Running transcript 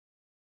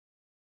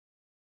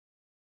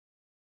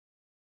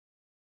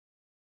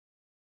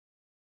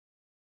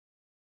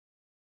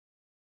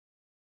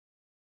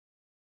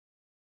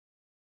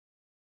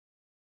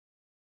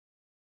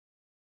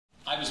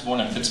I was born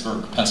in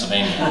Pittsburgh,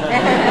 Pennsylvania,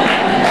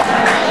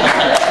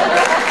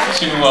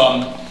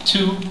 to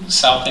two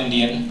South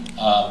Indian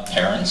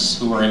parents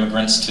who were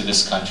immigrants to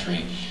this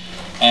country.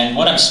 And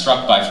what I'm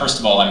struck by, first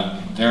of all, I'm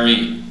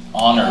very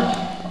honored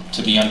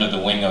to be under the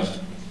wing of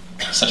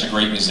such a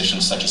great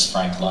musician such as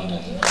Frank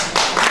London.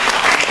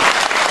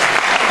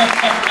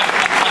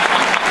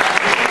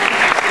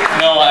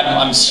 No,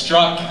 I'm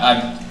struck.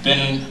 I've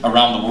been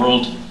around the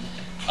world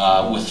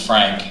with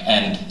Frank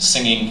and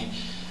singing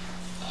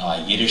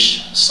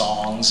Yiddish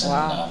songs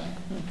and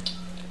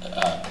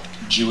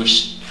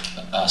Jewish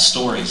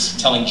stories,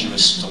 telling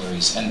Jewish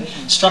stories, and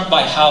struck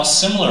by how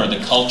similar the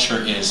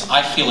culture is.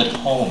 I feel at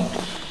home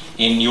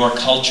in your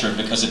culture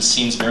because it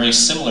seems very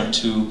similar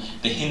to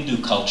the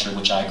Hindu culture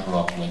which I grew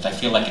up with. I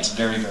feel like it's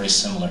very, very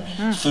similar.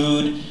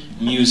 Food,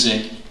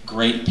 music,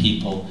 great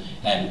people,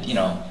 and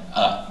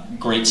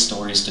great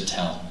stories to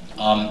tell.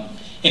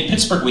 In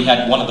Pittsburgh, we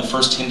had one of the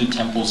first Hindu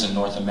temples in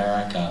North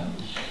America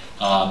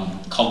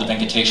called the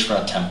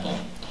Venkatachala Temple.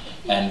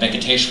 And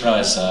Venkateshwara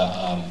is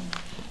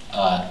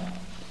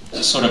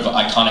a sort of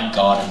iconic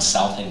god in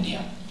South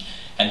India.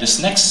 And this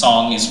next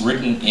song is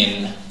written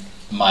in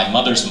my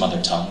mother's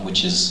mother tongue,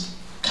 which is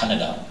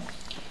Kannada.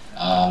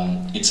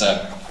 It's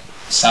a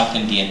South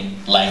Indian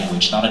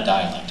language, not a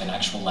dialect, an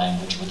actual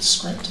language with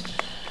script.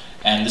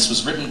 And this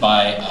was written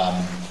by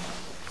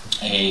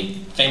a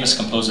famous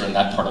composer in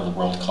that part of the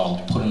world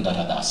called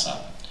Purandaradasa.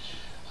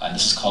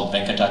 This is called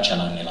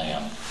Venkatachala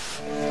Nilayam.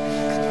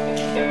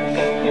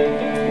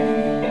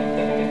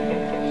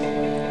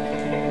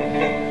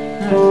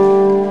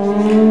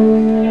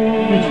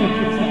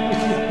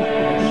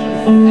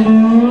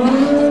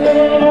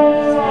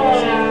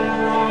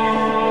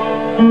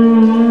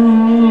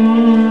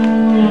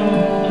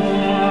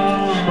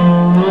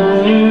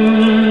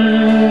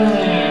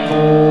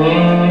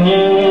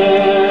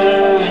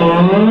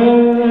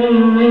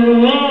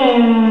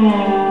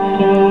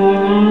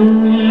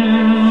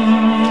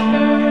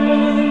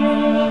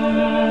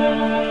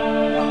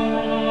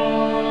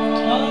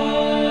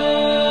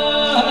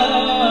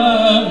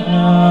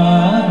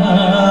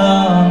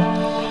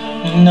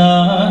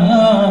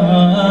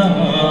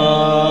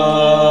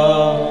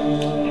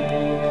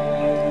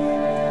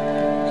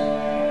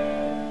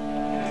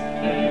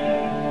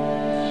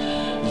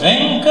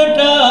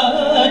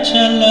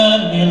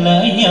 Venkatachala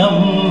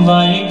Nilayam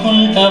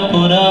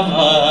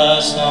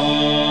Vaikuntapuravasam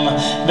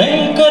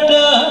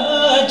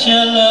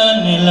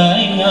Venkatachala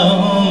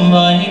Nilayam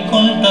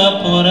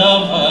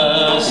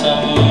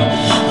Vaikuntapuravasam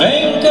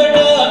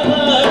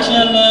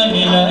Venkatachala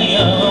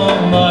Nilayam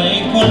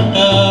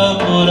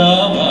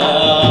Vaikuntapuravasam.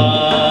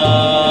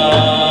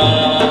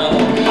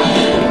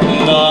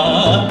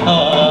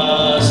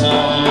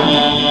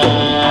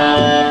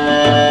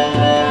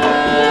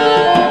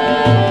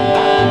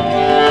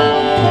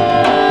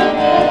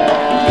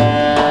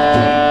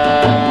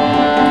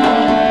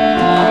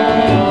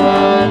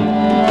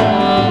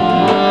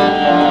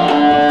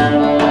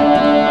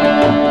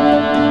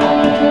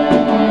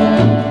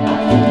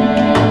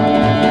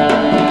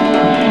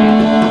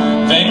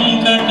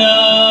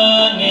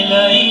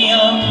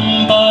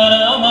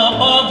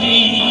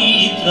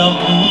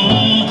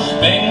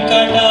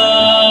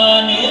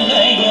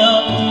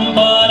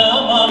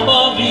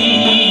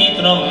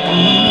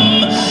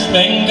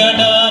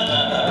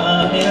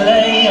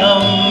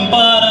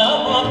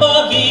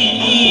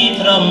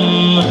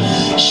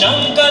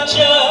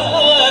 Shankacharya